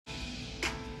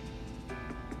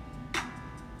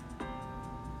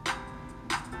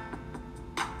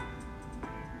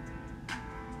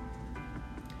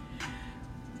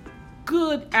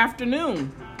Good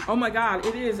afternoon. Oh my God,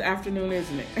 it is afternoon,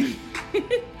 isn't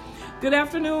it? Good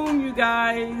afternoon, you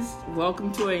guys.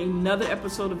 Welcome to another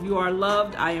episode of You Are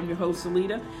Loved. I am your host,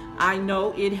 Alita. I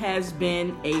know it has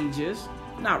been ages.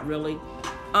 Not really.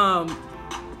 I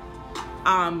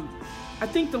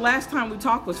think the last time we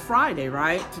talked was Friday,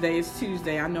 right? Today is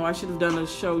Tuesday. I know I should have done a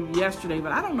show yesterday,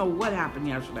 but I don't know what happened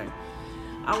yesterday.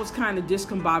 I was kind of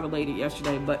discombobulated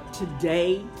yesterday, but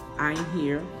today I'm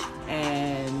here.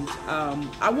 And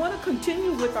I want to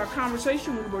continue with our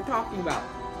conversation we were talking about.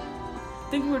 I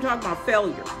think we were talking about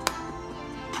failure.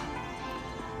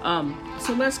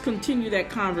 So let's continue that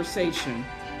conversation.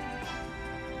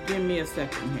 Give me a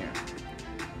second here.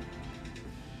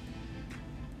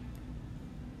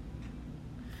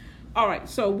 All right,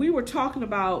 so we were talking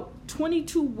about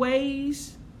 22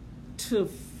 ways to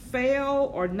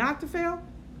fail or not to fail.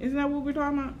 Isn't that what we're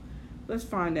talking about? Let's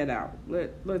find that out.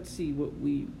 Let's see what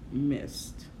we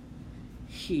missed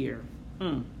here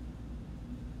in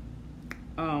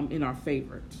our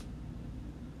favorites.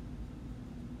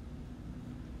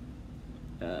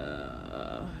 Let's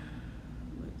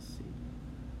see.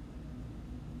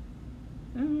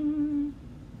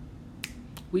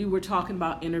 We were talking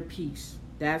about inner peace.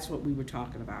 That's what we were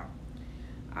talking about.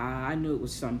 I knew it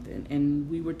was something. And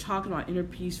we were talking about inner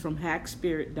peace from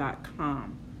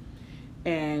hackspirit.com.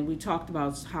 And we talked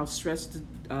about how stress,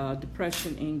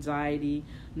 depression, anxiety,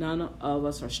 none of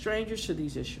us are strangers to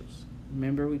these issues.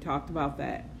 Remember, we talked about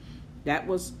that. That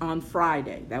was on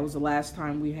Friday. That was the last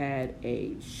time we had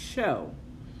a show.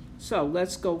 So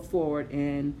let's go forward,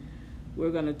 and we're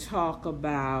going to talk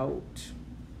about,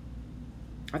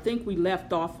 I think we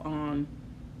left off on,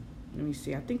 let me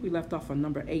see. I think we left off on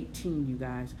number 18, you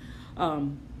guys.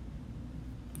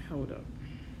 Hold up.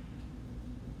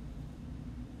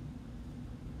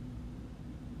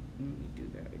 Let me do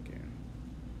that again.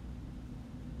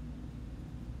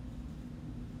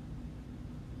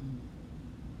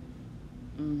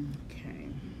 Okay.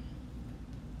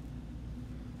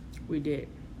 We did.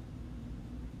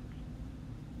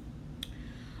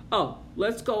 Oh,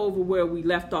 let's go over where we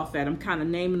left off at. I'm kind of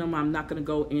naming them. I'm not going to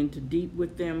go into deep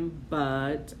with them,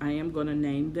 but I am going to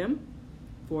name them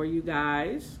for you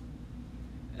guys.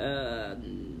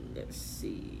 Let's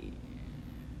see.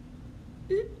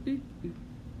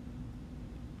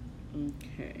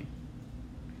 Okay.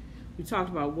 We talked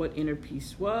about what inner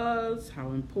peace was, how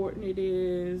important it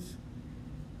is.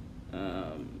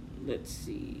 Let's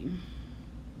see.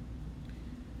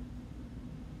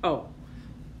 Oh,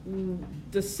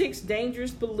 the 6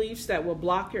 dangerous beliefs that will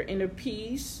block your inner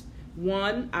peace.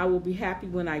 1, I will be happy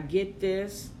when I get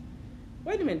this.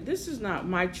 Wait a minute, this is not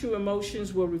my true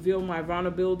emotions will reveal my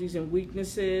vulnerabilities and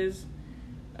weaknesses.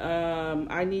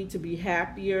 I need to be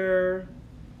happier.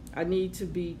 I need to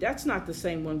be, that's not the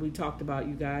same one we talked about,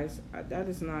 you guys. That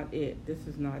is not it. This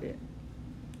is not it.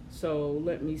 So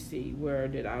let me see, where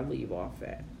did I leave off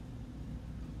at?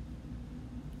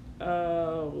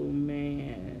 Oh,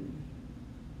 man.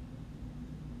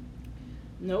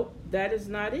 Nope, that is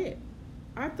not it.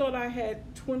 I thought I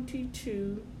had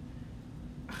 22.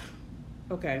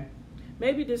 Okay,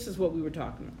 maybe this is what we were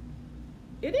talking about.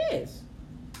 It is.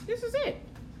 This is it.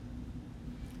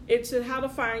 It's how to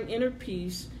find inner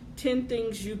peace. 10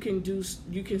 things you can do,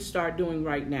 you can start doing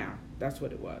right now. That's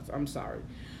what it was. I'm sorry.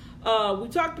 We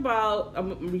talked about,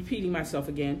 I'm repeating myself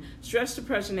again, stress,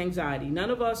 depression, anxiety.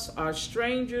 None of us are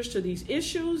strangers to these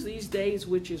issues these days,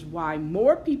 which is why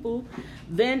more people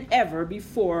than ever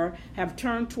before have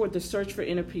turned toward the search for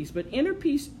inner peace. But inner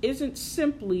peace isn't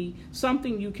simply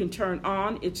something you can turn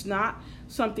on. It's not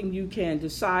something you can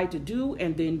decide to do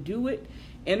and then do it.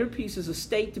 Inner peace is a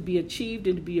state to be achieved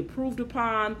and to be improved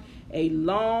upon, a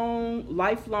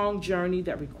lifelong journey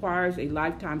that requires a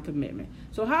lifetime commitment.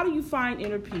 So how do you find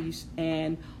inner peace,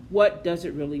 and what does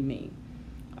it really mean?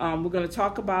 We're going to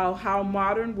talk about how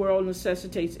modern world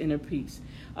necessitates inner peace.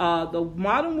 The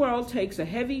modern world takes a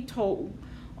heavy toll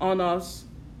on us,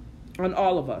 on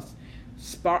all of us.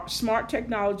 Smart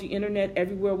technology, internet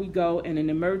everywhere we go, and an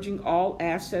emerging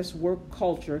all-access work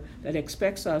culture that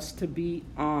expects us to be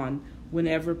on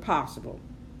whenever possible.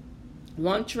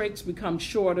 Lunch breaks become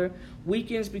shorter,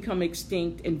 weekends become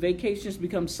extinct, and vacations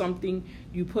become something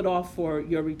you put off for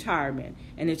your retirement.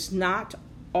 And it's not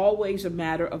always a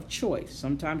matter of choice.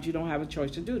 Sometimes you don't have a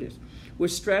choice to do this. We're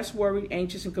stressed, worried,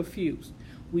 anxious, and confused.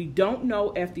 We don't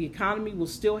know if the economy will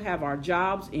still have our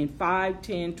jobs in 5,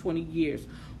 10, 20 years,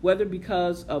 whether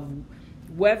because of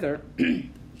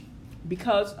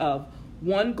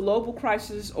one global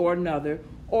crisis or another,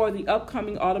 or the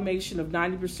upcoming automation of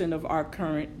 90% of our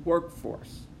current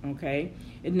workforce. Okay?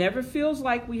 It never feels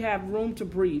like we have room to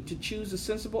breathe, to choose a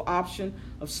sensible option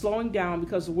of slowing down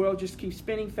because the world just keeps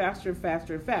spinning faster and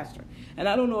faster and faster. And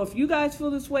I don't know if you guys feel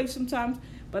this way sometimes,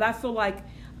 but I feel like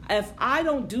if I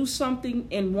don't do something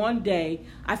in one day,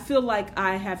 I feel like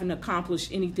I haven't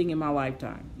accomplished anything in my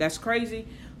lifetime. That's crazy,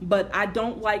 but I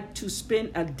don't like to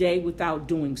spend a day without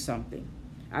doing something.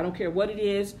 I don't care what it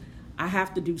is, I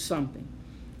have to do something.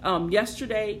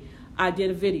 Yesterday, I did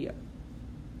a video.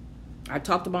 I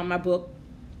talked about my book,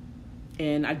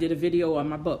 and I did a video on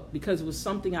my book because it was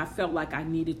something I felt like I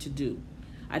needed to do.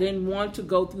 I didn't want to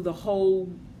go through the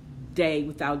whole day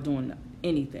without doing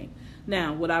anything.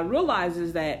 Now, what I realize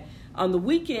is that on the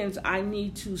weekends, I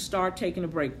need to start taking a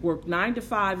break, work 9 to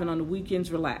 5, and on the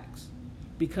weekends, relax.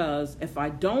 Because if I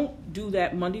don't do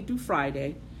that Monday through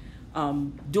Friday,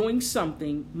 doing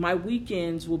something, my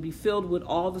weekends will be filled with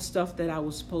all the stuff that I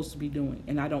was supposed to be doing,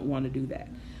 and I don't want to do that.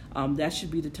 That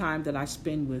should be the time that I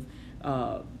spend with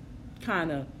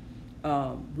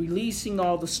releasing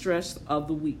all the stress of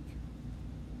the week.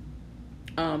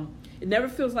 It never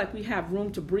feels like we have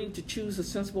room to breathe, to choose a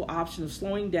sensible option of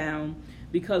slowing down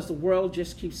because the world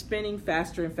just keeps spinning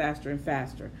faster and faster and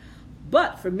faster.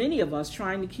 But for many of us,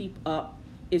 trying to keep up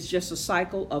is just a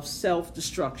cycle of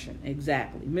self-destruction.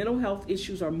 Exactly. Mental health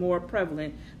issues are more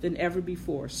prevalent than ever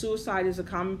before. Suicide is a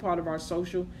common part of our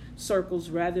social circles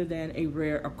rather than a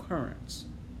rare occurrence.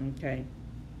 Okay.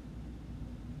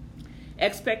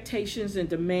 Expectations and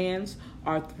demands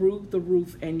are through the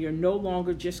roof, and you're no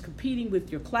longer just competing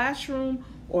with your classroom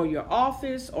or your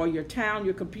office or your town.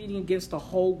 You're competing against the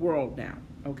whole world now,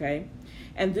 okay?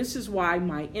 And this is why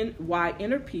why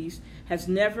inner peace has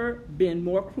never been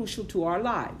more crucial to our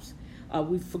lives.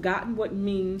 We've forgotten what it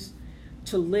means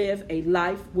to live a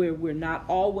life where we're not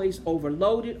always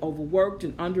overloaded, overworked,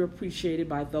 and underappreciated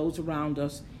by those around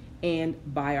us and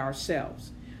by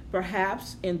ourselves.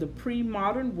 Perhaps in the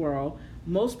pre-modern world,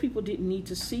 most people didn't need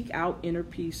to seek out inner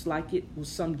peace like it was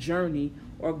some journey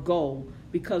or goal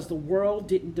because the world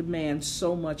didn't demand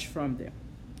so much from them.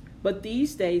 But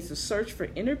these days, the search for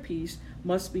inner peace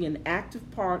must be an active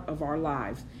part of our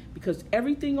lives because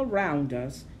everything around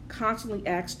us constantly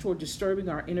acts toward disturbing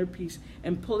our inner peace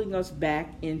and pulling us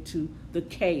back into the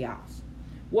chaos.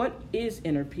 What is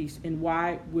inner peace and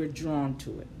why we're drawn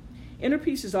to it? Inner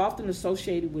peace is often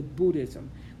associated with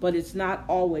Buddhism, but it's not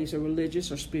always a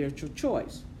religious or spiritual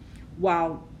choice.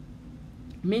 While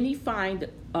many find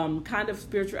kind of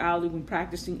spirituality when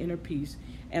practicing inner peace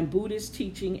and Buddhist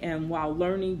teaching, and while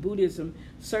learning Buddhism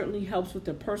certainly helps with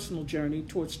their personal journey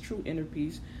towards true inner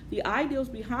peace, the ideals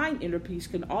behind inner peace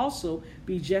can also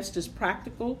be just as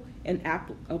practical and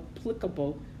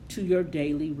applicable to your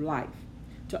daily life.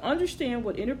 To understand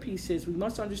what inner peace is, we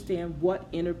must understand what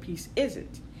inner peace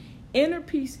isn't. Inner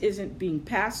peace isn't being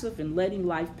passive and letting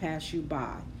life pass you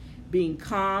by, being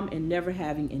calm and never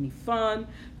having any fun,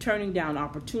 turning down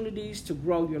opportunities to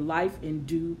grow your life and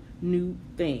do new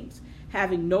things,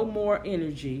 having no more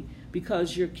energy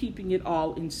because you're keeping it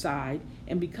all inside,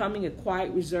 and becoming a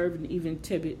quiet, reserved, and even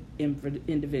timid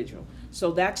individual.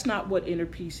 So that's not what inner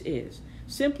peace is.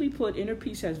 Simply put, inner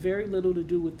peace has very little to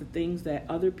do with the things that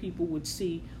other people would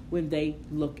see when they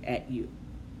look at you.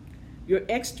 Your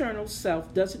external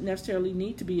self doesn't necessarily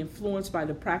need to be influenced by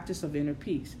the practice of inner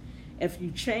peace. If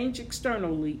you change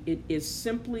externally, it is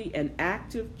simply an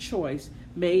active choice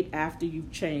made after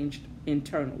you've changed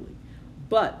internally.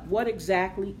 But what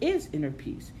exactly is inner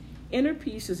peace? Inner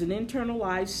peace is an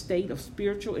internalized state of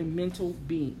spiritual and mental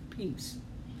peace.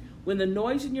 When the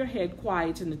noise in your head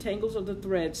quiets and the tangles of the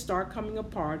threads start coming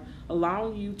apart,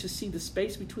 allowing you to see the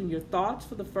space between your thoughts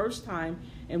for the first time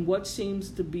and what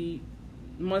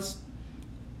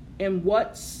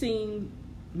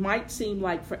might seem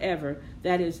like forever,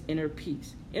 that is inner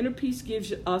peace. Inner peace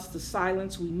gives us the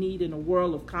silence we need in a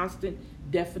world of constant,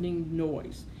 deafening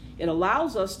noise. It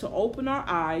allows us to open our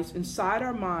eyes inside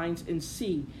our minds and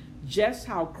see just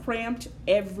how cramped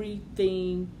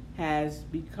everything has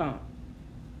become.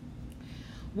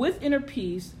 With inner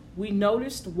peace, we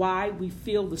noticed why we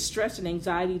feel the stress and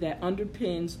anxiety that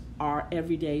underpins our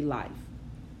everyday life.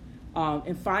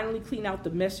 And finally, clean out the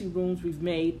messy rooms we've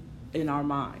made in our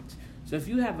minds. So if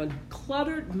you have a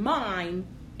cluttered mind,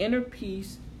 inner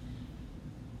peace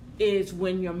is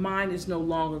when your mind is no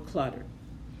longer cluttered.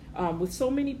 With so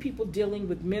many people dealing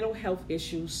with mental health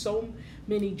issues, so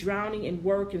many drowning in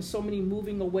work, and so many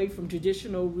moving away from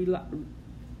traditional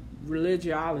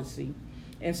religiosity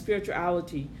and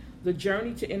spirituality, the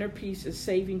journey to inner peace is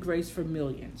saving grace for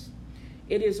millions.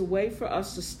 It is a way for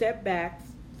us to step back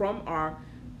from our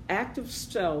active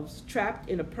selves trapped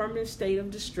in a permanent state of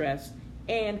distress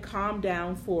and calm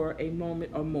down for a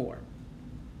moment or more.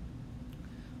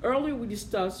 Earlier we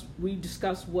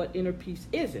discussed what inner peace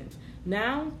isn't.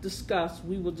 Now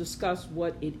we will discuss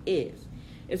what it is.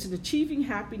 It's an achieving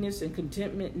happiness and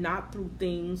contentment not through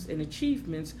things and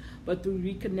achievements, but through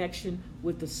reconnection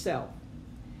with the self.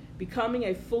 Becoming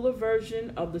a fuller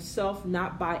version of the self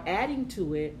not by adding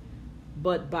to it,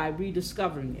 but by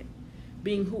rediscovering it.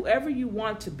 Being whoever you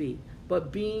want to be,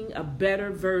 but being a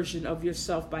better version of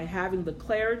yourself by having the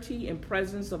clarity and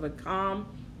presence of a calm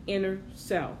inner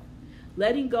self.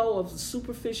 Letting go of the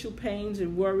superficial pains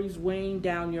and worries weighing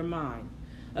down your mind.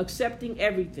 Accepting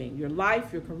everything, your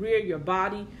life, your career, your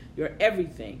body, your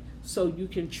everything, so you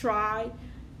can try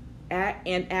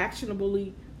and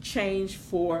actionably change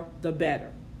for the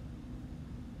better.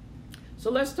 So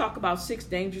let's talk about 6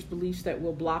 dangerous beliefs that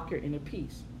will block your inner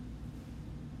peace.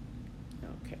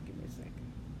 Okay, give me a second.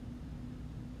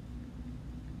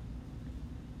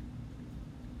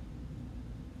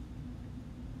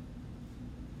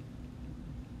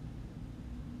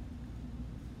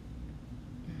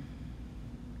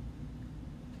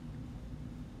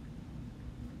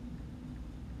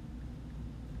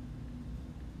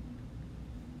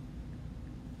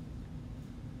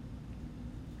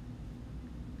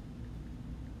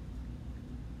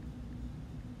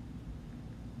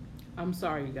 I'm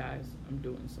sorry, you guys. I'm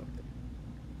doing something.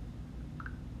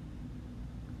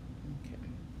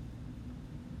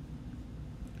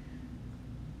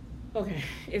 Okay,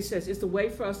 it says, it's the way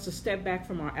for us to step back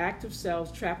from our active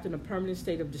selves trapped in a permanent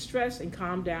state of distress and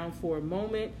calm down for a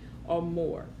moment or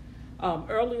more.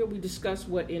 Earlier, we discussed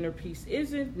what inner peace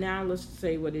isn't. Now let's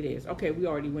say what it is. Okay, we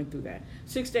already went through that.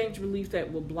 6 dangerous beliefs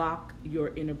that will block your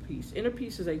inner peace. Inner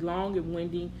peace is a long and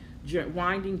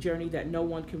winding journey that no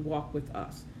one can walk with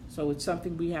us. So it's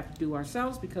something we have to do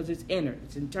ourselves because it's inner,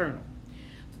 it's internal.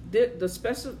 The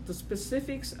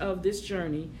specifics of this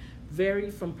journey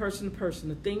vary from person to person.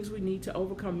 The things we need to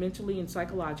overcome mentally and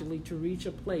psychologically to reach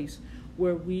a place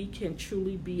where we can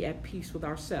truly be at peace with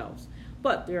ourselves.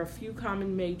 But there are a few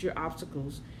common major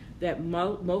obstacles that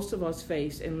most of us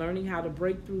face, and learning how to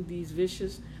break through these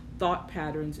vicious thought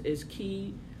patterns is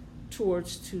key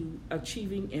towards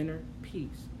achieving inner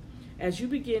peace. As you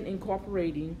begin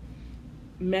incorporating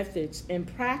methods and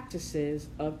practices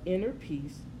of inner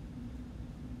peace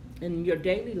in your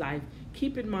daily life,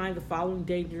 keep in mind the following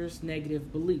dangerous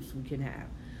negative beliefs we can have.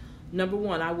 Number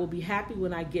 1, I will be happy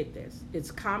when I get this.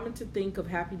 It's common to think of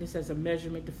happiness as a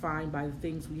measurement defined by the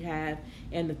things we have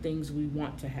and the things we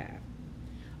want to have.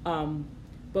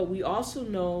 But we also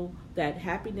know that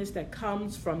happiness that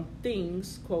comes from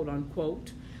things, quote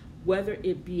unquote, whether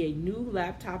it be a new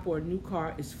laptop or a new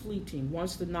car, is fleeting.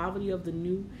 Once the novelty of the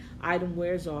new item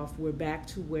wears off, we're back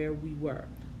to where we were.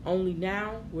 Only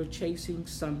now we're chasing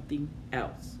something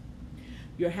else.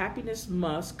 Your happiness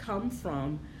must come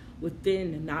from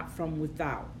within and not from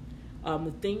without.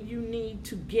 The thing you need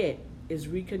to get is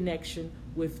reconnection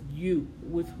with you,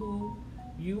 with who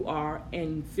you are,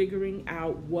 and figuring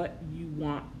out what you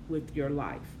want with your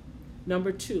life.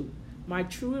 Number 2, my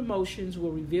true emotions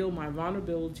will reveal my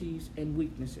vulnerabilities and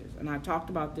weaknesses. And I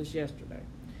talked about this yesterday.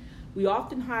 We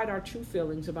often hide our true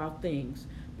feelings about things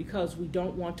because we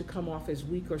don't want to come off as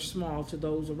weak or small to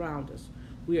those around us.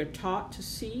 We are taught to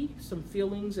see some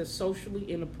feelings as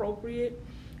socially inappropriate,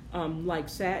 like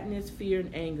sadness, fear,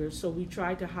 and anger, so we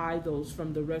try to hide those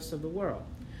from the rest of the world.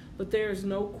 But there is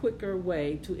no quicker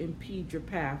way to impede your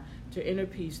path to inner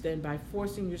peace than by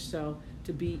forcing yourself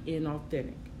to be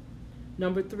inauthentic.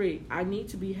 Number 3, I need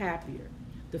to be happier.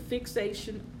 The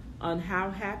fixation on how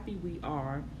happy we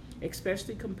are,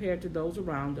 especially compared to those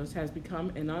around us, has become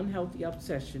an unhealthy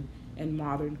obsession in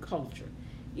modern culture.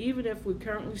 Even if we're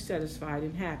currently satisfied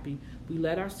and happy, we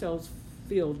let ourselves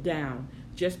feel down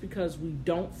just because we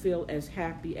don't feel as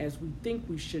happy as we think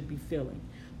we should be feeling.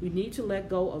 We need to let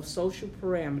go of social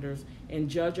parameters and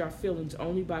judge our feelings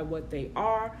only by what they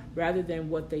are rather than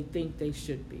what they think they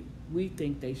should be. We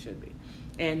think they should be.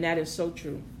 And that is so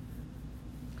true.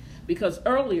 Because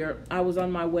earlier I was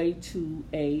on my way to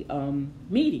a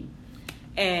meeting,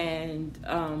 and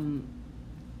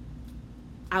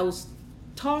I was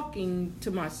talking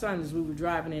to my son as we were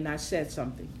driving, and I said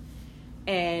something.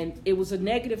 And it was a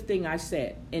negative thing I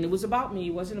said. And it was about me.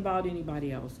 It wasn't about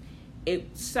anybody else. It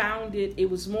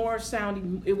was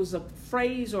a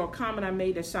phrase or a comment I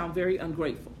made that sounded very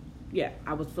ungrateful. Yeah,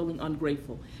 I was feeling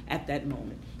ungrateful at that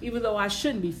moment. Even though I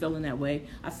shouldn't be feeling that way,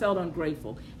 I felt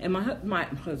ungrateful. And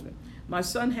my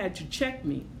son had to check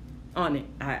me on it.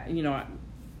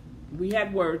 We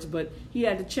had words, but he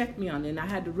had to check me on it. And I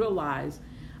had to realize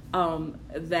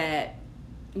that,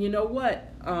 you know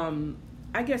what,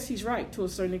 I guess he's right. To a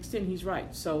certain extent, he's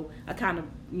right. So I kind of,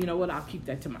 you know what, I'll keep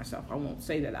that to myself. I won't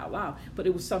say that out loud. But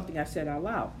it was something I said out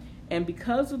loud. And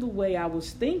because of the way I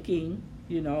was thinking,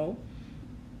 you know,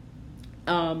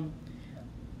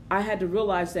 I had to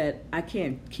realize that I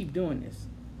can't keep doing this.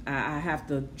 I have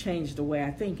to change the way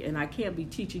I think. And I can't be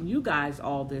teaching you guys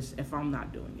all this if I'm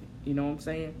not doing it. You know what I'm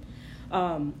saying?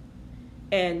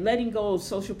 And letting go of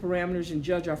social parameters and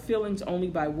judge our feelings only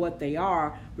by what they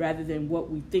are rather than what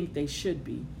we think they should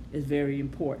be is very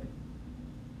important.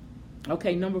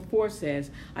 Okay, number 4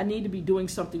 says, I need to be doing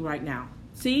something right now.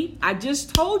 See, I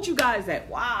just told you guys that.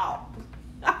 Wow.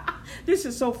 This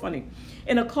is so funny.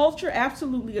 In a culture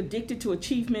absolutely addicted to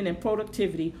achievement and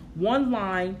productivity, one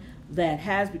line that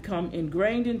has become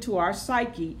ingrained into our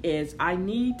psyche is, I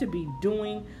need to be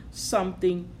doing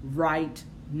something right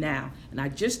now. And I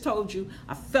just told you,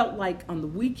 I felt like on the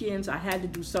weekends I had to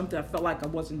do something. I felt like I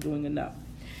wasn't doing enough.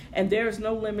 And there is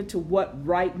no limit to what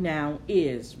right now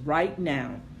is. Right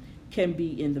now can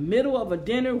be in the middle of a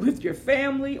dinner with your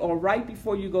family, or right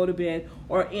before you go to bed,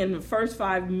 or in the first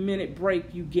 5-minute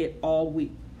break you get all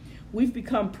week. We've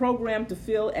become programmed to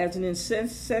feel as an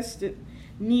incessant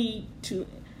need to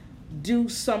do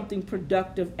something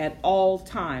productive at all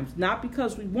times, not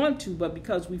because we want to, but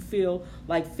because we feel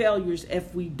like failures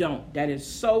if we don't. That is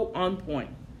so on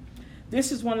point.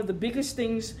 This is one of the biggest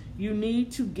things you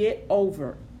need to get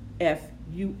over if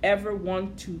you ever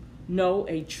want to know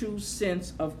a true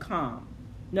sense of calm.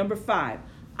 Number 5,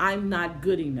 I'm not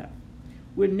good enough.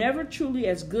 We're never truly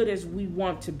as good as we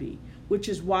want to be, which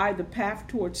is why the path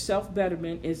towards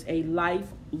self-betterment is a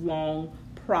lifelong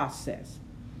process.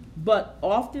 But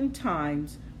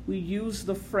oftentimes we use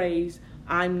the phrase,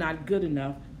 I'm not good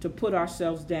enough, to put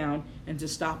ourselves down and to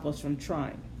stop us from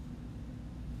trying.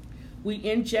 We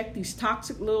inject these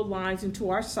toxic little lines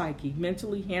into our psyche,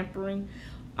 mentally hampering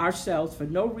ourselves for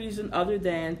no reason other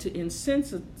than to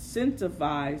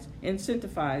incentivize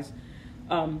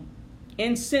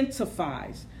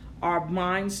our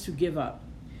minds to give up.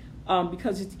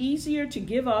 Because it's easier to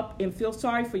give up and feel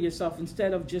sorry for yourself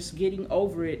instead of just getting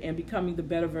over it and becoming the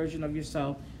better version of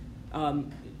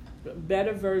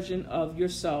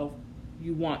yourself,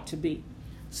 you want to be.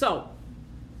 So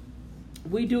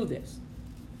we do this.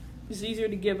 It's easier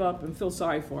to give up and feel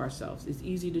sorry for ourselves. It's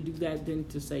easier to do that than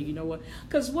to say, you know what?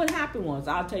 Because what happened was,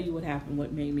 I'll tell you what happened,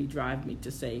 what made me drive me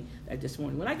to say that this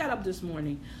morning. When I got up this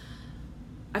morning,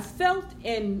 I felt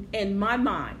in my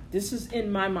mind, this is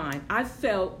in my mind, I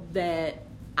felt that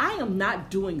I am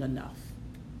not doing enough.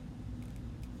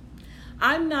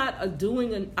 I'm not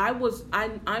doing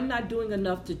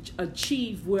enough to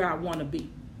achieve where I want to be.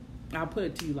 I'll put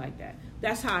it to you like that.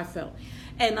 That's how I felt.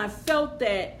 And I felt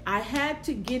that I had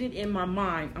to get it in my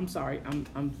mind. I'm sorry,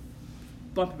 I'm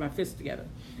bumping my fists together.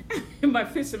 My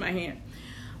fists in my hand.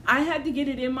 I had to get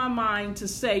it in my mind to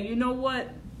say, you know what?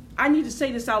 I need to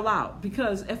say this out loud,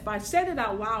 because if I said it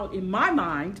out loud in my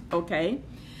mind, okay,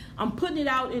 I'm putting it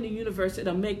out in the universe,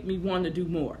 it'll make me want to do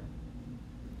more.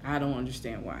 I don't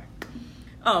understand why.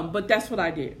 But that's what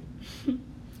I did.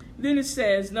 Then it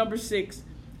says, number 6,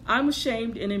 I'm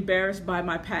ashamed and embarrassed by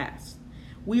my past.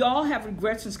 We all have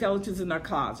regrets and skeletons in our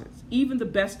closets, even the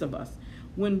best of us.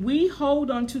 When we hold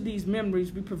on to these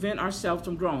memories, we prevent ourselves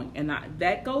from growing. And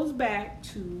that goes back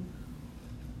to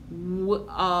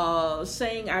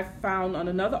saying I found on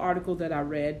another article that I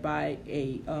read by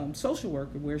a social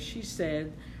worker, where she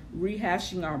said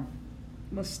rehashing our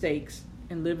mistakes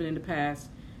and living in the past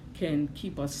can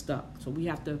keep us stuck. So we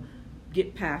have to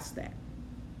get past that.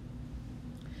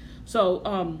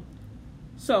 So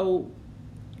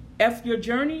if your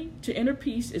journey to inner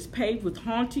peace is paved with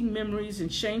haunting memories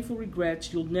and shameful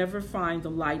regrets, you'll never find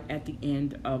the light at the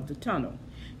end of the tunnel.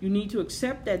 You need to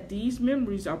accept that these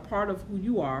memories are part of who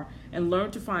you are and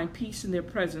learn to find peace in their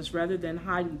presence rather than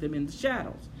hiding them in the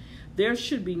shadows. There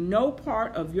should be no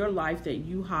part of your life that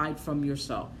you hide from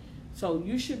yourself. So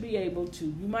you should be able to,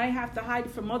 you might have to hide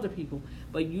it from other people,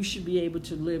 but you should be able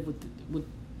to live with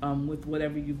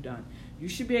whatever you've done. You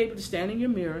should be able to stand in your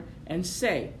mirror and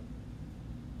say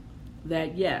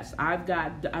that, yes, I've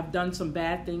done some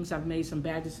bad things, I've made some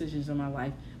bad decisions in my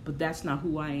life, but that's not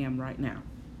who I am right now.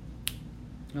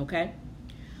 Okay?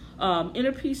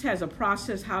 Inner peace has a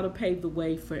process how to pave the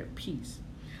way for peace.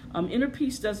 Inner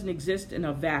peace doesn't exist in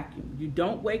a vacuum. You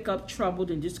don't wake up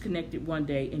troubled and disconnected one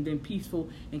day and then peaceful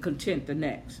and content the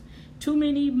next. Too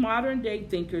many modern day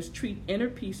thinkers treat inner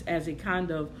peace as a kind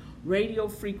of radio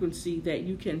frequency that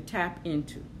you can tap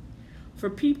into. For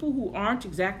people who aren't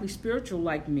exactly spiritual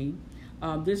like me,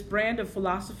 this brand of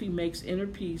philosophy makes inner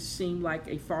peace seem like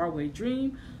a faraway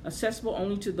dream, accessible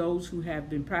only to those who have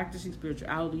been practicing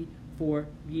spirituality for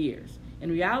years.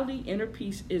 In reality, inner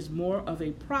peace is more of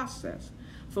a process.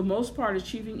 For most part,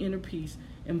 achieving inner peace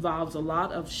involves a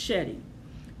lot of shedding.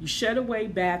 You shed away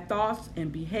bad thoughts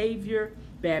and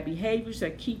bad behaviors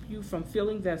that keep you from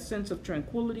feeling that sense of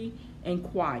tranquility and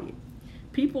quiet.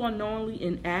 People unknowingly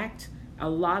enact a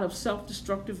lot of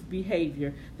self-destructive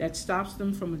behavior that stops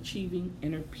them from achieving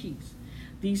inner peace.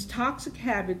 These toxic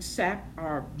habits sap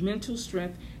our mental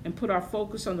strength and put our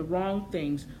focus on the wrong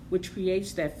things, which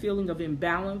creates that feeling of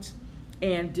imbalance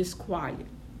and disquiet.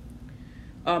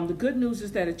 The good news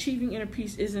is that achieving inner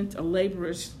peace isn't a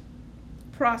laborious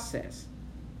process.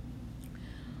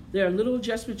 There are little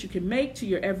adjustments you can make to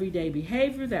your everyday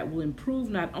behavior that will improve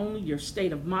not only your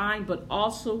state of mind, but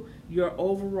also your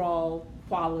overall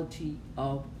quality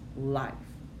of life.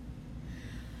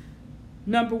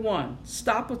 Number 1,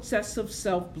 stop excessive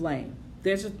self-blame.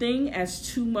 There's a thing as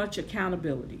too much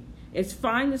accountability. It's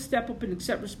fine to step up and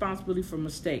accept responsibility for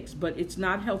mistakes, but it's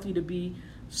not healthy to be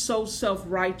so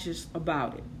self-righteous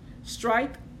about it.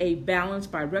 Strike a balance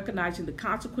by recognizing the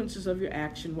consequences of your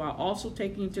action while also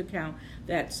taking into account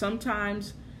that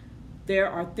sometimes there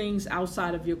are things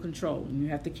outside of your control, and you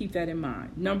have to keep that in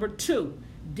mind. Number 2,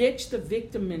 ditch the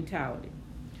victim mentality.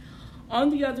 On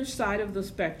the other side of the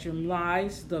spectrum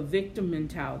lies the victim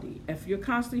mentality. If you're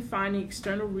constantly finding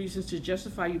external reasons to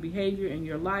justify your behavior in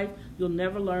your life, you'll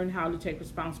never learn how to take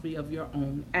responsibility of your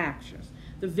own actions.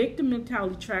 The victim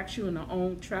mentality traps you in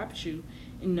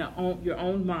your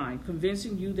own mind,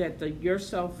 convincing you that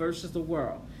yourself versus the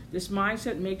world. This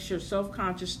mindset makes you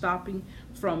self-conscious, stopping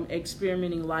from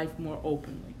experimenting life more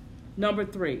openly. Number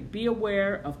 3, be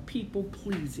aware of people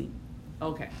pleasing.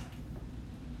 Okay.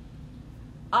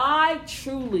 I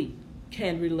truly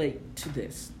can relate to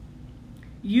this.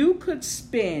 You could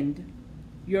spend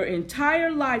your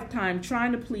entire lifetime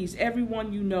trying to please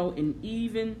everyone you know, and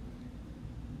even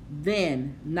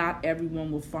then, not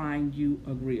everyone will find you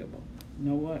agreeable. You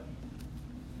know what?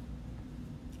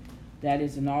 That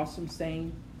is an awesome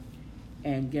saying.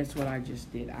 And guess what I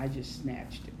just did? I just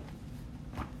snatched it.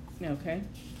 Okay?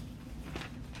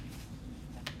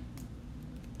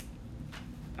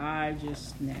 I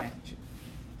just snatched it.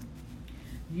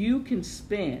 You can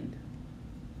spend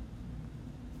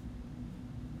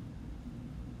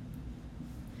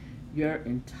your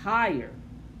entire,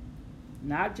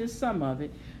 not just some of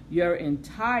it, your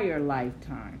entire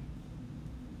lifetime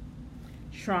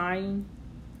trying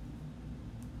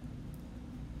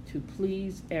to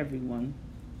please everyone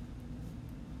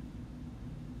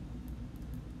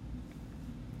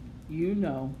you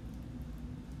know,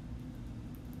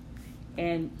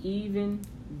 and even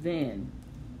then,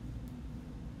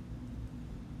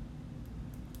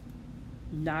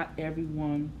 not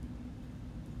everyone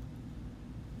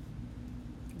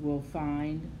will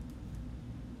find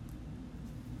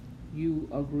you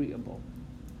agreeable.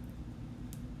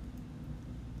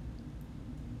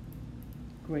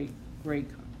 Great.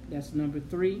 That's number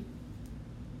 3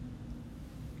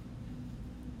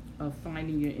 of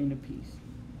finding your inner peace.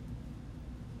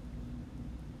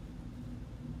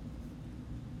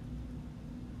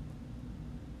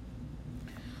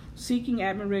 Seeking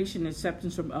admiration and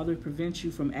acceptance from others prevents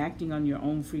you from acting on your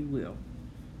own free will.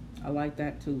 I like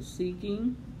that too.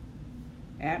 Seeking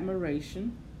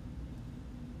admiration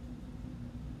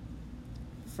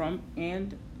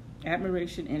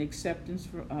admiration and acceptance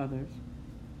for others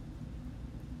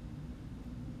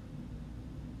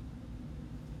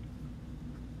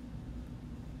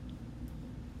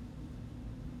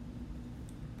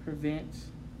prevents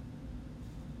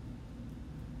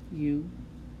you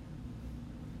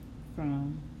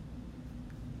from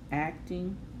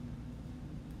acting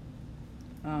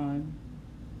on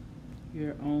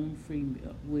your own free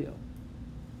will.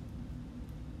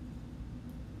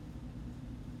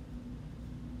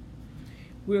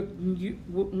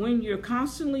 When you're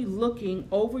constantly looking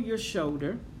over your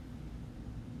shoulder,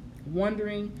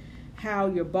 wondering how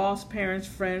your boss, parents,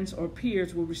 friends, or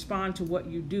peers will respond to what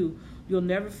you do, you'll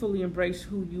never fully embrace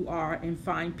who you are and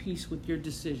find peace with your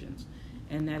decisions.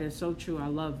 And that is so true. I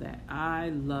love that. I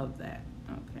love that.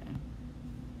 Okay.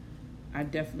 I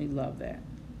definitely love that.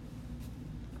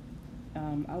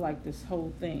 I like this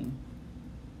whole thing.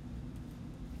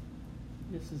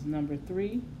 This is number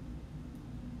 3.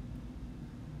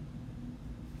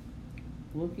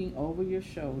 Looking over your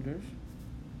shoulders.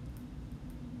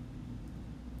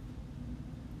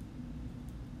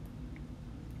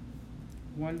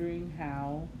 Wondering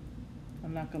how,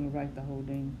 I'm not going to write the whole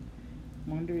thing.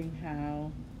 Wondering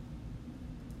how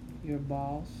your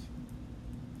boss,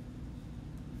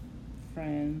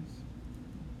 friends,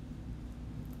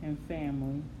 and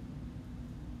family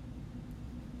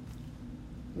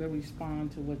will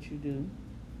respond to what you do.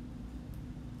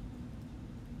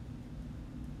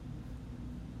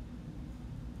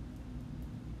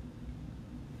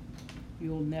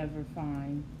 You'll never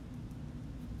find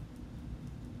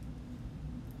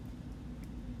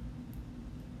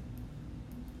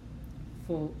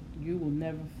you will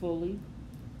never fully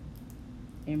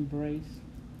embrace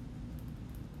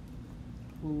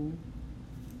who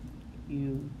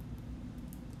you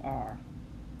are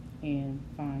and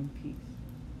find peace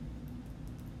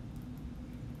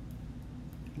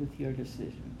with your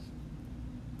decisions.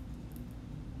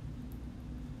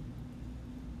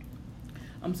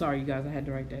 I'm sorry, you guys, I had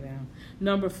to write that down.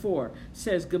 Number 4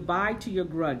 says goodbye to your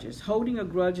grudges. Holding a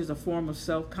grudge is a form of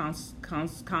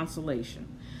self-consolation.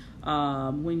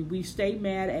 When we stay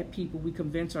mad at people, we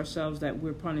convince ourselves that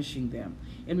we're punishing them.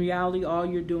 In reality, all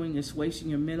you're doing is wasting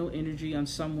your mental energy on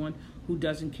someone who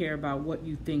doesn't care about what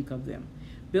you think of them.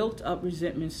 Built-up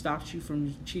resentment stops you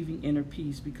from achieving inner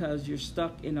peace because you're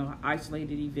stuck in an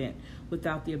isolated event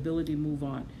without the ability to move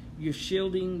on. You're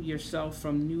shielding yourself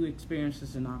from new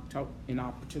experiences and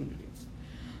opportunities.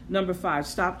 Number 5,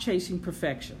 stop chasing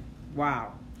perfection.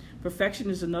 Wow. Perfection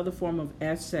is another form of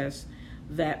excess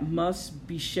that must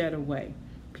be shed away.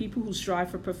 People who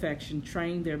strive for perfection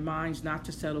train their minds not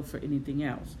to settle for anything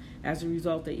else. As a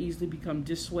result, they easily become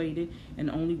dissuaded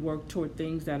and only work toward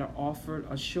things that are offered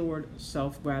assured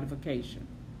self-gratification.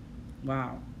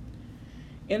 Wow.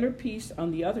 Inner peace,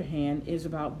 on the other hand, is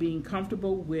about being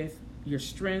comfortable with your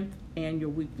strength and your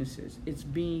weaknesses. It's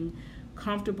being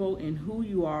comfortable in who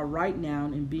you are right now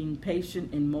and being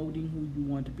patient in molding who you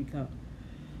want to become.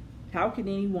 How can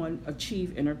anyone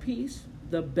achieve inner peace?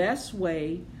 The best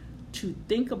way to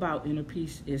think about inner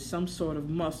peace is some sort of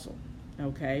muscle,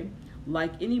 okay?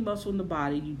 Like any muscle in the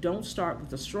body, you don't start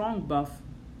with a strong, buff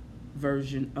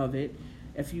version of it.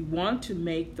 If you want to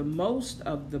make the most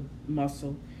of the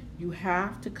muscle, you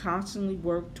have to constantly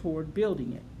work toward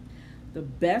building it. The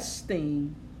best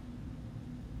thing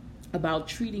about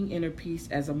treating inner peace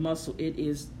as a muscle,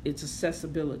 its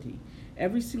accessibility.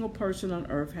 Every single person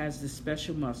on earth has this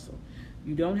special muscle.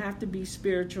 You don't have to be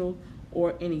spiritual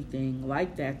or anything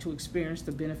like that to experience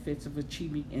the benefits of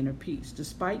achieving inner peace.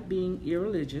 Despite being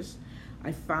irreligious,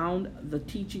 I found the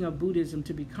teaching of Buddhism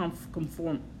to be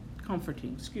comforting.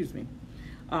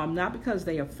 Not because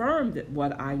they affirmed that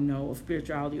what I know of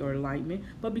spirituality or enlightenment,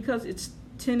 but because its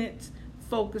tenets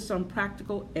focus on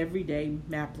practical, everyday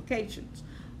applications.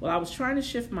 While I was trying to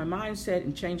shift my mindset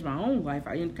and change my own life,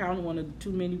 I encountered one of the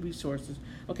too many resources.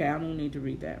 Okay, I don't need to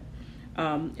read that.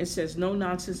 It says, no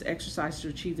nonsense exercise to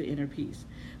achieve the inner peace.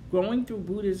 Going through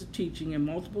Buddha's teaching and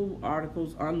multiple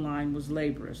articles online was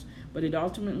laborious, but it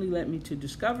ultimately led me to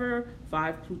discover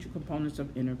 5 crucial components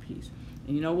of inner peace.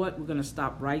 And you know what? We're going to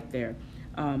stop right there.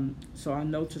 So I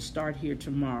know to start here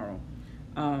tomorrow.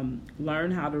 Number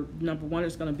 1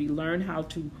 is going to be learn how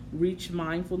to reach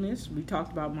mindfulness. We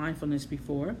talked about mindfulness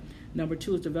before. Number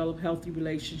 2 is develop healthy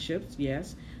relationships.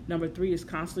 Yes. Number 3 is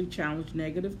constantly challenge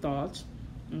negative thoughts.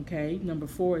 Okay. Number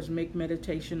 4 is make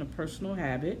meditation a personal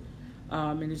habit.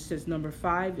 And it says number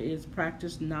 5 is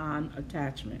practice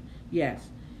non-attachment. Yes.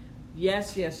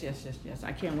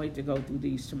 I can't wait to go through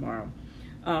these tomorrow.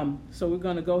 So we're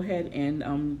going to go ahead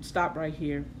and stop right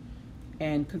here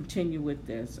and continue with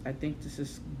this. I think this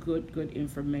is good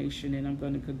information, and I'm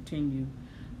going to continue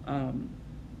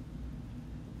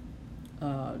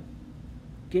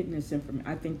getting this information.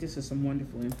 I think this is some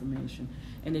wonderful information,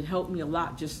 and it helped me a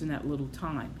lot just in that little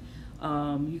time.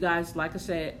 You guys, like I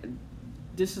said,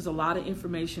 this is a lot of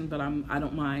information, but I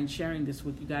don't mind sharing this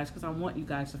with you guys because I want you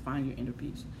guys to find your inner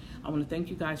peace. I want to thank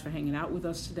you guys for hanging out with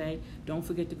us today. Don't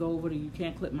forget to go over to You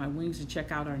Can't Clip My Wings and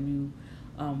check out our new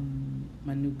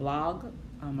my new blog,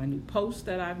 my new post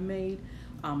that I've made.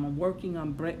 I'm working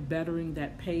on bettering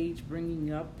that page, bringing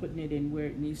it up, putting it in where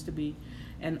it needs to be.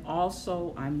 And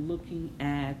also I'm looking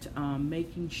at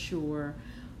making sure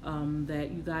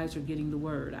that you guys are getting the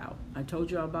word out. I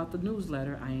told you about the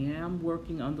newsletter. I am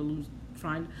working on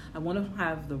I want to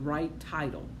have the right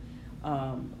title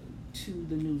to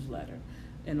the newsletter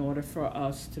in order for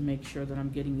us to make sure that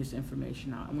I'm getting this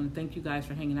information out. I want to thank you guys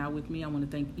for hanging out with me. I want to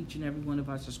thank each and every one of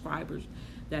our subscribers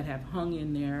that have hung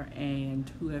in there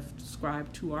and who have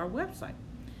subscribed to our website.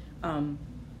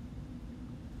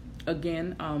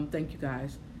 Again, thank you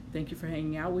guys. Thank you for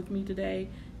hanging out with me today.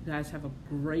 You guys have a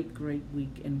great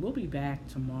week, and we'll be back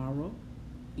tomorrow.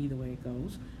 Either way it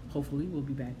goes. Hopefully we'll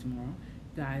be back tomorrow.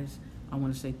 Guys, I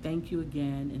want to say thank you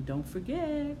again, and don't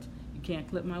forget, You Can't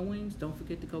Clip My Wings. Don't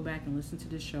forget to go back and listen to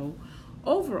this show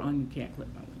over on You Can't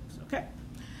Clip My Wings. Okay?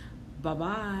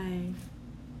 Bye-bye.